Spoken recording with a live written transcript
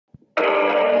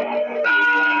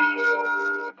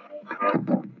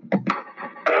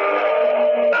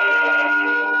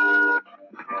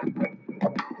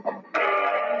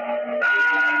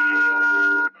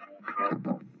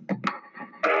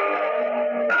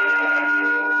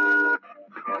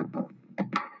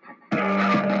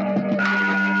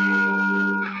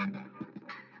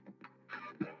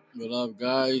What up,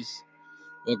 guys?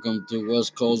 Welcome to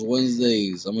West Coast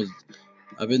Wednesdays.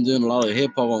 I've been doing a lot of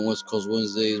hip hop on West Coast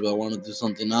Wednesdays, but I want to do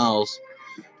something else.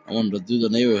 I wanted to do The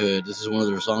Neighborhood. This is one of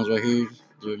their songs right here,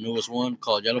 their newest one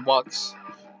called Yellow Box.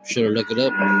 Be sure to look it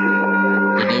up.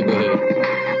 The Neighborhood.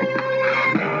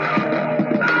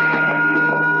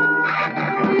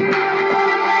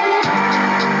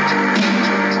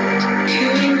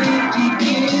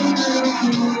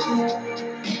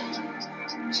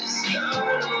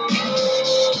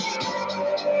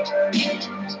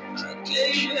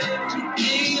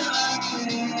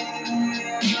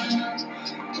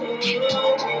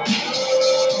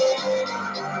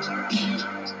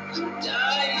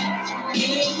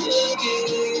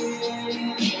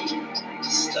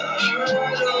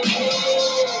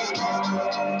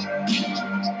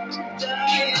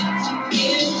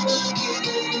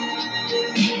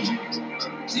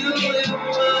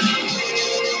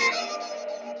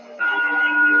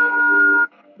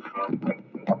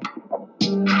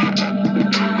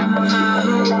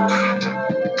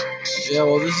 Yeah,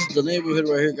 well, this is The Neighborhood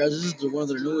right here, guys. This is one of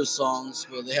their newest songs,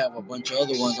 but they have a bunch of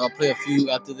other ones. I'll play a few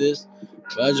after this,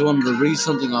 but I just wanted to read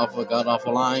something off. I got off a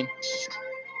line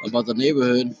about The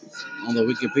Neighborhood on the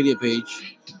Wikipedia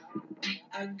page.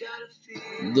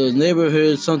 The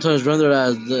Neighborhood, sometimes rendered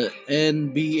as the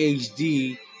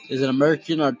NBHD, is an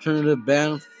American alternative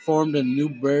band formed in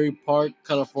Newbury Park,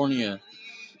 California.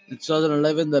 In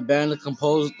 2011, the band is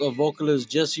composed of vocalist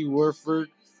Jesse Rutherford,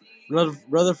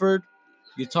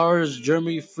 guitarist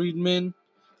Jeremy Friedman,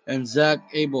 and Zach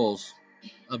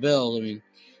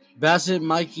Bassett,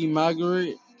 Mikey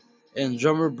Margaret, and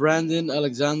drummer Brandon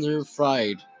Alexander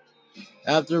Fried.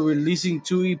 After releasing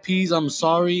 2 EPs, I'm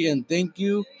Sorry and Thank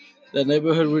You, The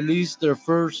Neighborhood released their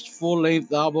first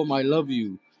full-length album, I Love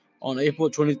You, on April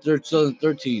 23,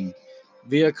 2013,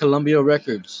 via Columbia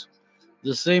Records.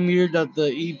 The same year that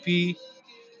the EP,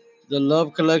 The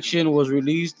Love Collection, was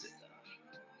released,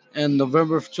 and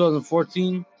November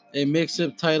 2014, a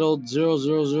mixtape titled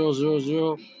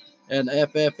 00000 and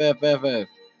FFFFF.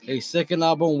 A second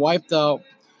album, Wiped Out,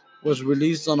 was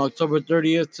released on October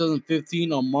 30th,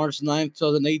 2015. On March 9th,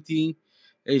 2018,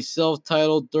 a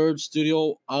self-titled third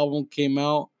studio album came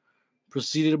out,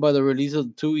 preceded by the release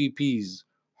of 2 EPs.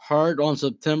 Hard on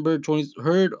September 22nd,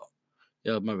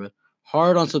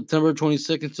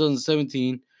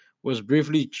 2017, was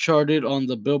briefly charted on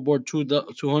the Billboard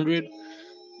 200,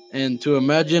 and To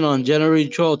Imagine on January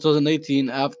 12, 2018.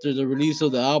 After the release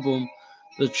of the album,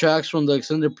 the tracks from the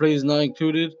extended plays not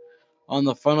included on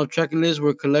the final tracking list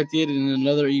were collected in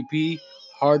another EP,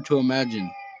 Hard to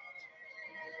Imagine.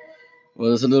 Well,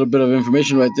 that's a little bit of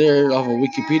information right there off of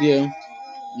Wikipedia.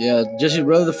 Yeah, Jesse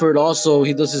Rutherford also,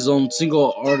 he does his own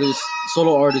solo artist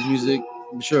music.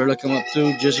 Be sure to look him up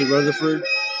too, Jesse Rutherford.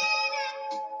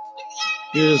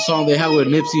 Here's a song they have with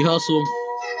Nipsey Hussle.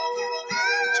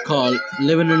 It's called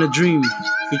Living in a Dream,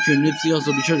 featuring Nipsey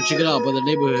Hussle. Be sure to check it out by The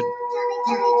Neighborhood.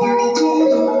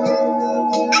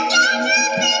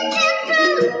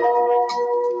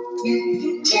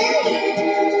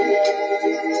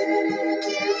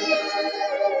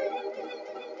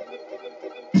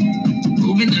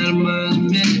 Moving out of my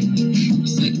minute,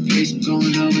 set the pace,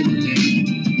 going over the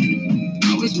limit.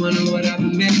 Always wonder what I've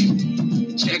been missing.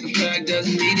 The check of fact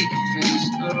doesn't mean it can finish.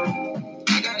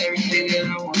 I got everything that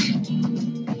I want.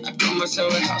 I built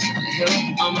myself a house on the hill.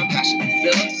 All my passion to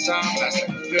fill it, so I'm fast I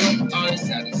can feel. All this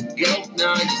sadness and guilt,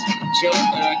 now I just wanna chill,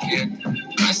 but I can't.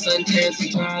 My suntan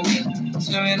sometimes,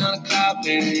 swimming on the cloud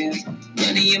bands.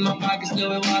 Money in my pockets,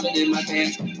 doing water in my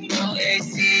pants. No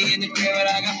AC in the crib, but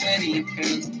I got plenty of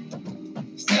fans.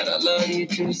 Said I love you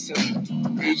too soon.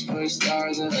 Reach for the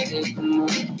stars and I hit the moon.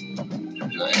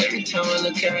 Now every time I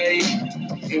look at you,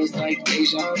 it feels like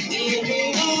deja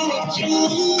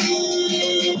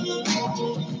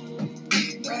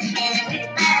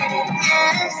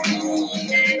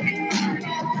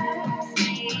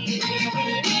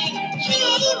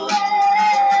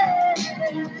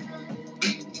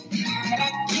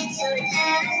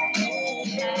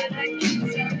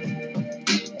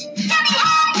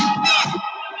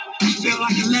Feel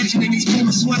like a legend in these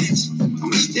former sweats.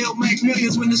 I'ma still make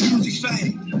millions when this music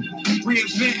fade.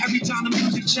 Reinvent every time the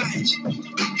music change.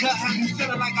 Gut have me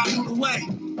feeling like I knew the way.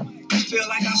 I feel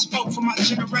like I spoke for my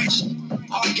generation.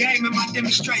 All game in my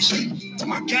demonstration. To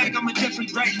my gang, I'm a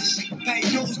different greatness. Pay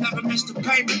dues, never missed a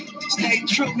payment. Stay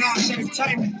true, now it's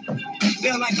entertainment. I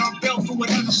feel like I'm built for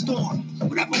whatever storm.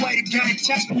 Whatever way the game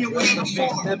test me in whatever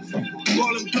form.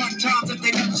 All them dark times that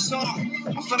they never saw.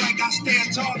 I feel like I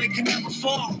stand tall, they can never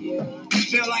fall. I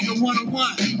feel like a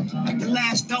one-on-one. Like the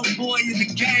last dope boy in the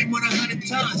game with 100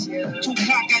 tons.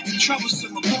 Tupac got the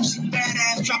troublesome, a bossy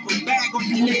badass, drop a bag on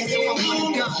your niggas if I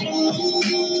want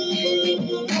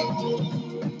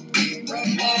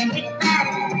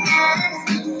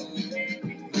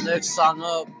The next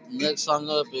song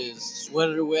up is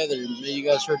Sweater Weather. Maybe you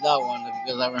guys heard that one. If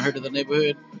you guys haven't heard of the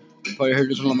neighborhood, you probably heard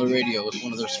this one on the radio. It's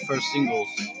one of their first singles.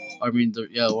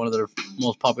 One of their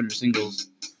most popular singles.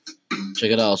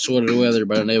 Check it out, Sweater Weather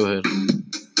by the neighborhood.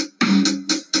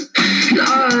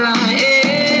 All I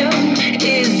am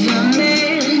is a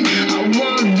man. I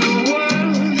want the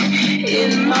world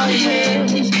in my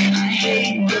hands. I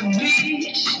hate the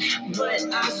beach, but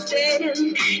I stand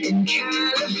in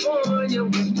California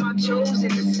with my toes in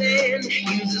the sand.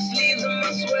 Use the sleeves of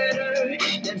my sweater.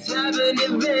 Let's have an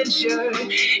adventure.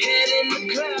 Head in the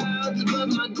clouds, but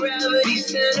my gravity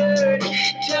centered.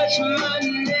 Touch my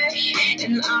neck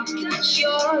and I'll touch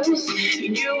yours.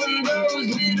 You and those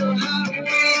little hot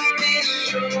waisted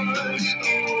shorts.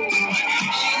 Oh,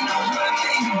 she knows what I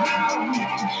think about.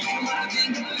 What I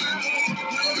think about.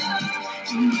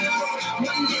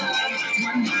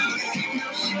 One love, no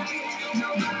shit, no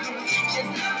house,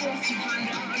 just us to find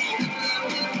out.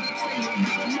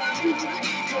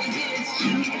 Cause it's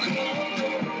too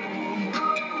cold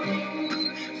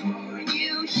for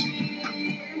you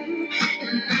here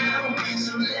and now,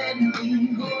 so let me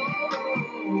go.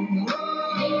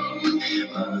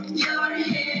 Hold your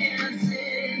hands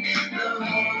in the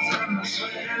holes of my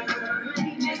sweater.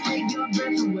 Just take your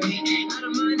breath away. I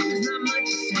don't mind if there's not much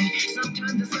to say.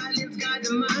 Sometimes the silence guides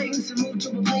the mind to move to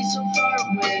a place so far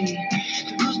away.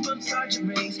 The goosebumps start to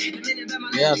raise. The minute that my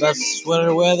Yeah, that's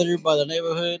Sweater Weather by the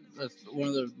neighborhood. That's one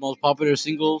of their most popular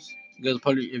singles. You guys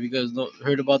probably, if you guys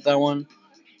heard about that one,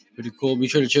 pretty cool. Be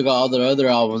sure to check out all their other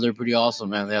albums. They're pretty awesome,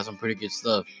 man. They have some pretty good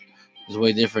stuff. It's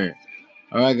way different.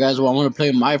 All right, guys. Well, I'm gonna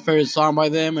play my favorite song by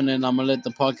them, and then I'm gonna let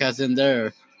the podcast end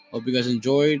there. Hope you guys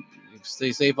enjoyed.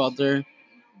 Stay safe out there.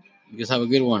 You guys have a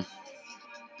good one.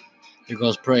 Here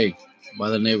goes "Pray" by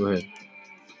the neighborhood.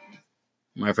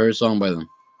 My favorite song by them.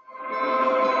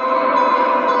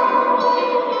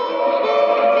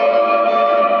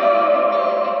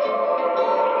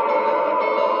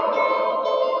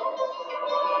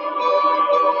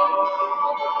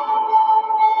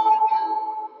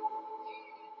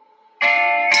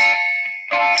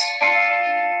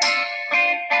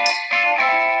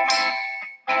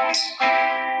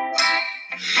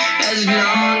 as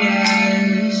long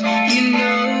as you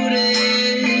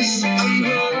notice, I'm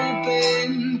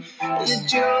hoping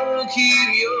that you'll keep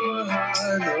your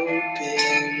heart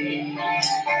open.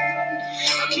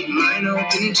 I'll keep mine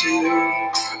open too.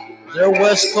 They're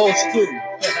West Coast too.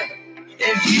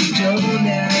 If you don't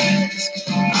ask,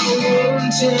 I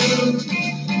won't tell.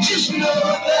 Just know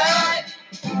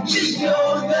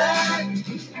that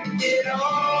it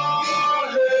all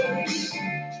hurts.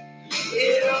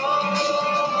 It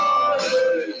all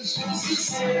hurts just the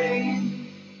same.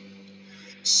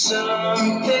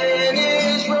 Something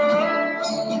is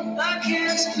wrong, I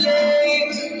can't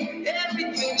explain.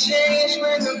 Everything changed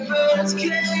when the birds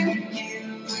came.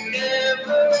 You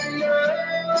never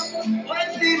know what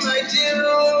they might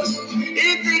do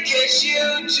if they catch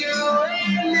you too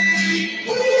early.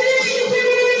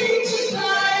 We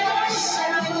fly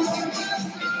ourselves.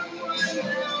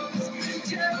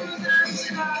 Tell us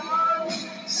how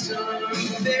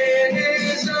something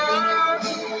is wrong.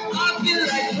 I feel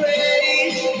like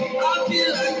praying.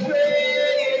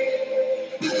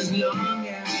 As long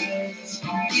as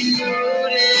you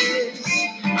notice,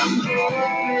 I'm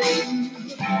hoping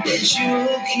that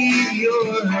you'll keep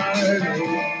your heart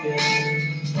open.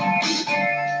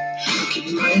 Keep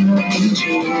mine open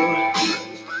too.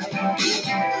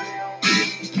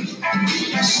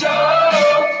 So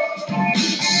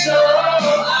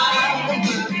I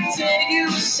can take you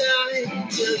aside and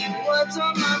tell you what's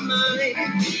on my mind.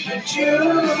 But you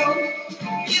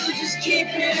just keep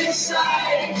it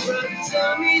inside. But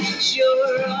tell me that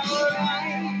you're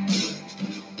alright.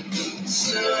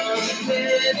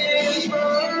 Something is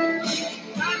wrong,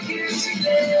 I can't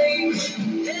explain.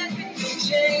 Everything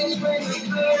changed when the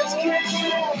birds came.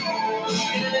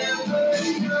 Never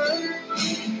know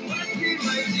what they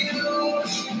might do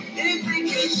if they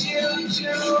catch you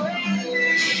too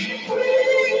early. We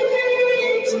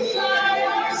need to fly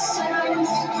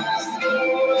ourselves. No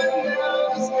one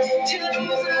else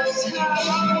tells us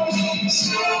how.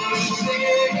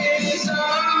 Something is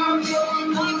wrong.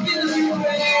 I feel like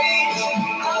praying.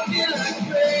 I feel like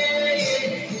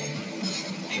praying.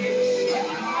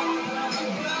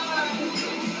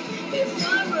 If I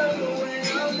run away,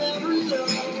 I'll never know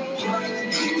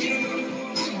what you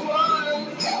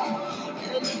want.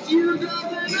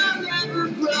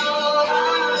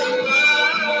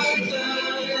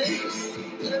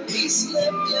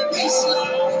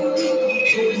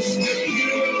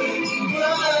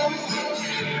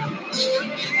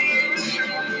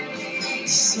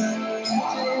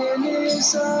 Something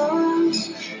is off,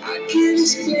 I can't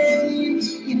explain.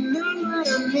 You know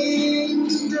what I mean,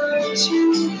 don't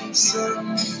you?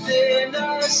 Something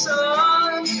I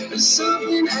saw, or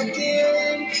something I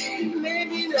did.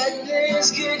 Maybe like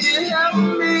this, could you help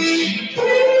me?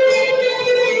 We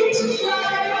need to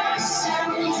find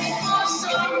ourselves for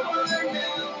someone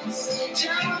else.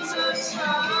 Tells us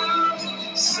how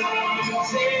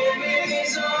something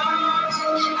is off.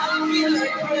 I feel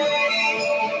like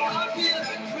praying. I feel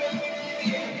like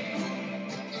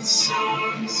praying.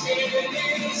 Something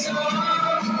is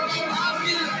off. I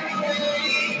feel like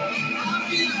praying. I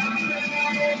feel like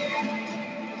praying.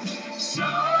 So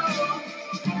I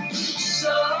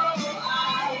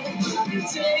can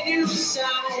take you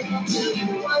aside, tell you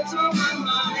what's on my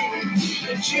mind.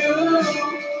 But you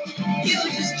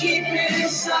just keep it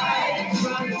inside,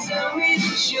 trying to tell me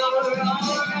that you're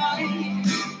alright.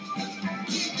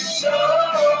 So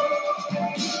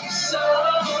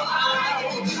I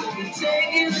can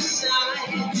take you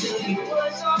aside, tell you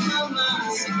what's on my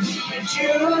mind. But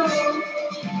you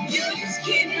just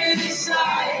keep it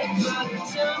inside, trying to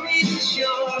tell me that you're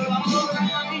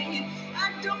alright.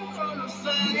 I don't wanna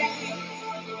fight.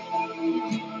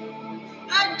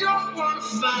 I don't wanna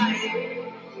fight.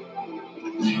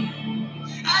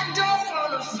 I don't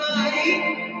wanna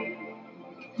fight.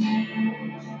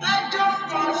 I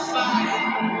don't wanna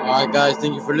fight. Alright, guys,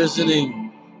 thank you for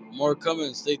listening. More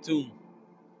coming. Stay tuned.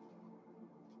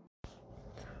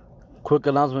 Quick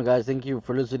announcement, guys. Thank you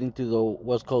for listening to the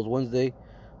West Coast Wednesday.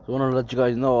 So I want to let you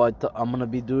guys know I'm going to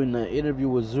be doing an interview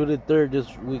with Zooted Third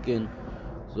this weekend.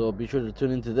 So be sure to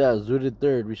tune into that. Zooted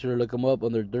Third. Be sure to look him up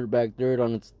under Dirtbag Third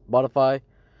on Spotify.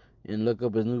 And look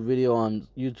up his new video on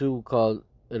YouTube called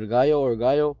El Gallo or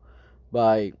Gallo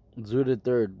by Zooted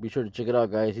Third. Be sure to check it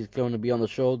out, guys. He's going to be on the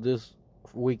show this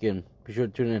weekend. Be sure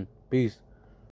to tune in. Peace.